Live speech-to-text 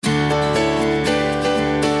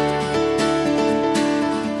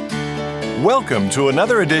Welcome to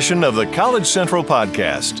another edition of the College Central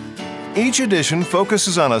Podcast. Each edition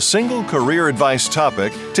focuses on a single career advice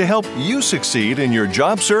topic to help you succeed in your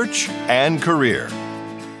job search and career.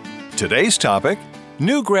 Today's topic,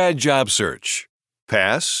 new grad job search.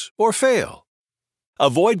 Pass or fail?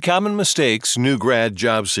 Avoid common mistakes new grad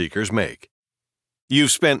job seekers make. You've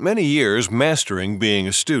spent many years mastering being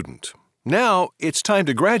a student. Now it's time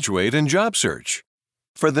to graduate and job search.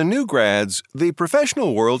 For the new grads, the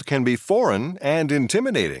professional world can be foreign and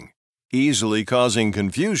intimidating, easily causing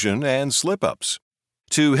confusion and slip-ups.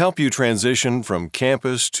 To help you transition from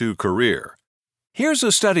campus to career, here's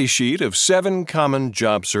a study sheet of 7 common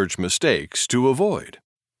job search mistakes to avoid.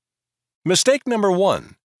 Mistake number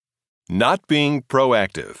 1. Not being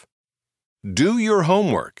proactive. Do your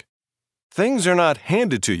homework. Things are not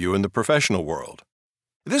handed to you in the professional world.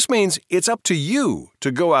 This means it's up to you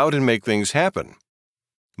to go out and make things happen.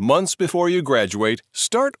 Months before you graduate,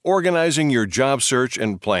 start organizing your job search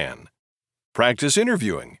and plan. Practice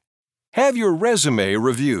interviewing. Have your resume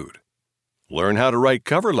reviewed. Learn how to write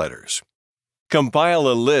cover letters. Compile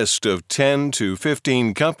a list of 10 to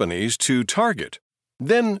 15 companies to target.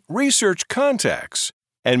 Then research contacts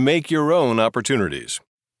and make your own opportunities.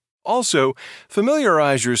 Also,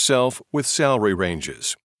 familiarize yourself with salary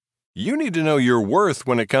ranges. You need to know your worth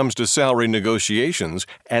when it comes to salary negotiations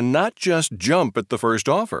and not just jump at the first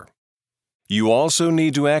offer. You also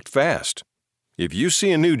need to act fast. If you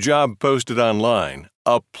see a new job posted online,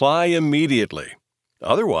 apply immediately.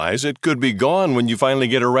 Otherwise, it could be gone when you finally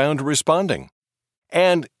get around to responding.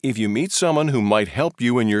 And if you meet someone who might help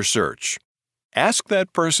you in your search, ask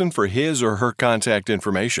that person for his or her contact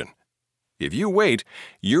information. If you wait,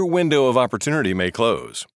 your window of opportunity may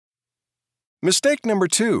close. Mistake number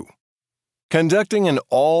 2. Conducting an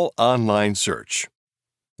all-online search.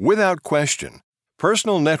 Without question,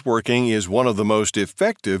 personal networking is one of the most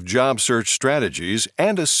effective job search strategies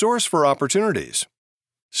and a source for opportunities.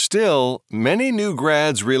 Still, many new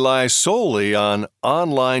grads rely solely on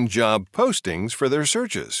online job postings for their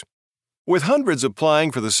searches. With hundreds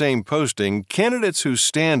applying for the same posting, candidates who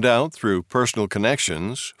stand out through personal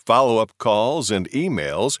connections, follow-up calls and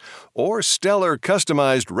emails, or stellar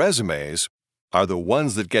customized resumes are the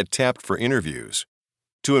ones that get tapped for interviews.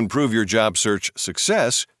 To improve your job search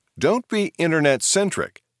success, don't be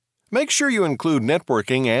internet-centric. Make sure you include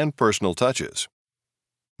networking and personal touches.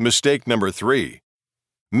 Mistake number 3.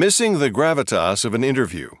 Missing the gravitas of an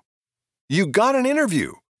interview. You got an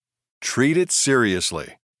interview. Treat it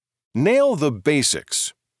seriously. Nail the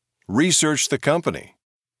basics. Research the company.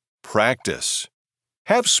 Practice.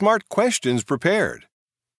 Have smart questions prepared.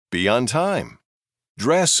 Be on time.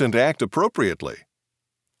 Dress and act appropriately.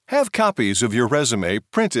 Have copies of your resume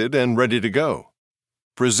printed and ready to go.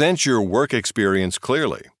 Present your work experience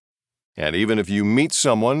clearly. And even if you meet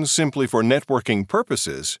someone simply for networking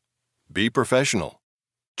purposes, be professional.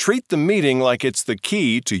 Treat the meeting like it's the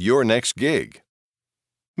key to your next gig.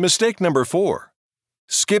 Mistake number 4.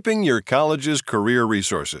 Skipping your college's career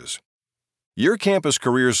resources. Your campus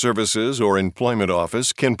career services or employment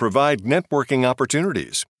office can provide networking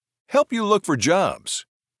opportunities, help you look for jobs,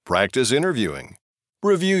 practice interviewing,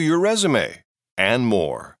 review your resume, and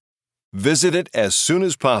more. Visit it as soon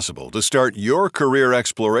as possible to start your career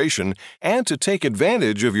exploration and to take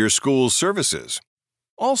advantage of your school's services.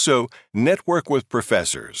 Also, network with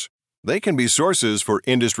professors. They can be sources for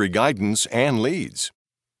industry guidance and leads.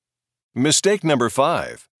 Mistake number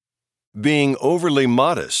 5. Being overly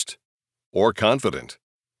modest or confident.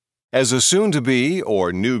 As a soon-to-be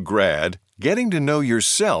or new grad, getting to know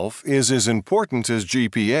yourself is as important as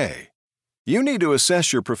GPA. You need to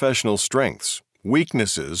assess your professional strengths,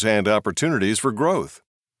 weaknesses, and opportunities for growth.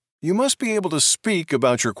 You must be able to speak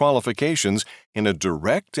about your qualifications in a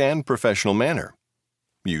direct and professional manner.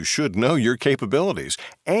 You should know your capabilities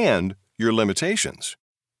and your limitations.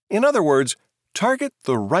 In other words, target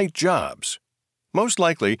the right jobs. Most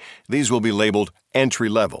likely, these will be labeled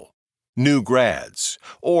entry-level, new grads,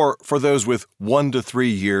 or for those with 1 to 3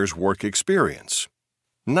 years work experience.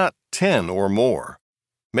 Not 10 or more.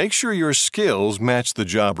 Make sure your skills match the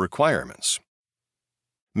job requirements.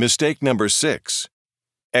 Mistake number 6.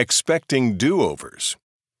 Expecting do-overs.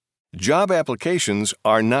 Job applications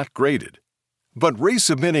are not graded, but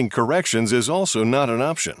resubmitting corrections is also not an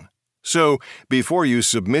option. So, before you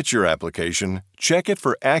submit your application, check it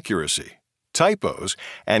for accuracy, typos,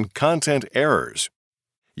 and content errors.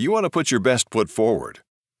 You want to put your best foot forward.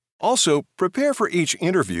 Also, prepare for each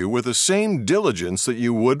interview with the same diligence that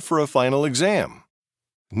you would for a final exam.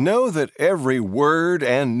 Know that every word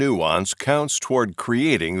and nuance counts toward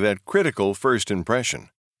creating that critical first impression.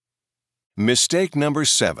 Mistake number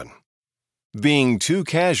 7. being too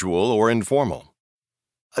casual or informal.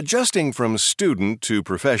 Adjusting from student to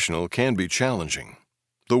professional can be challenging.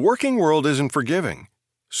 The working world isn't forgiving,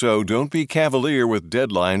 so don't be cavalier with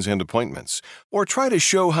deadlines and appointments, or try to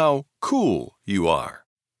show how cool you are.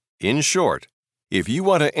 In short, if you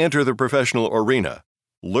want to enter the professional arena,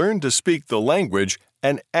 learn to speak the language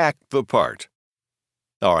and act the part.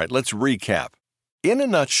 All right, let's recap. In a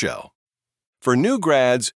nutshell, for new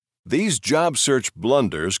grads, these job search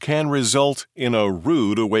blunders can result in a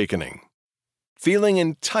rude awakening. Feeling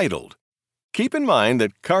entitled. Keep in mind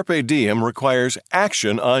that Carpe Diem requires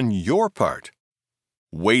action on your part.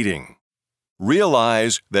 Waiting.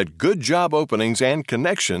 Realize that good job openings and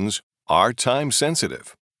connections are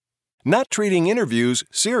time-sensitive. Not treating interviews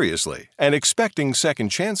seriously and expecting second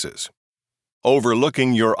chances.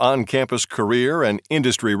 Overlooking your on-campus career and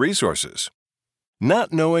industry resources.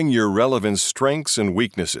 Not knowing your relevant strengths and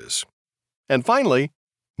weaknesses. And finally,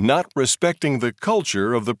 not respecting the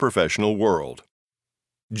culture of the professional world.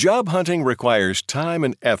 Job hunting requires time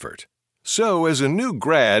and effort, so as a new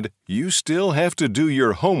grad, you still have to do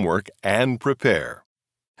your homework and prepare.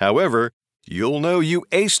 However, you'll know you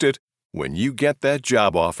aced it when you get that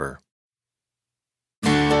job offer.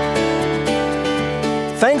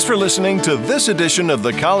 Thanks for listening to this edition of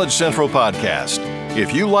the College Central Podcast.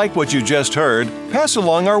 If you like what you just heard, pass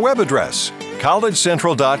along our web address,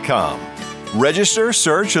 collegecentral.com. Register,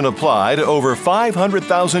 search, and apply to over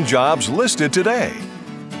 500,000 jobs listed today.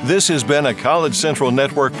 This has been a College Central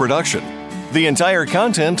Network production. The entire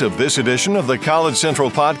content of this edition of the College Central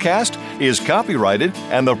Podcast is copyrighted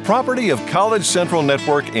and the property of College Central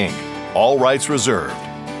Network, Inc., all rights reserved.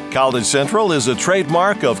 College Central is a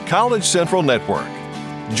trademark of College Central Network.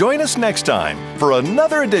 Join us next time for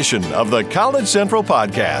another edition of the College Central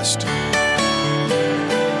Podcast.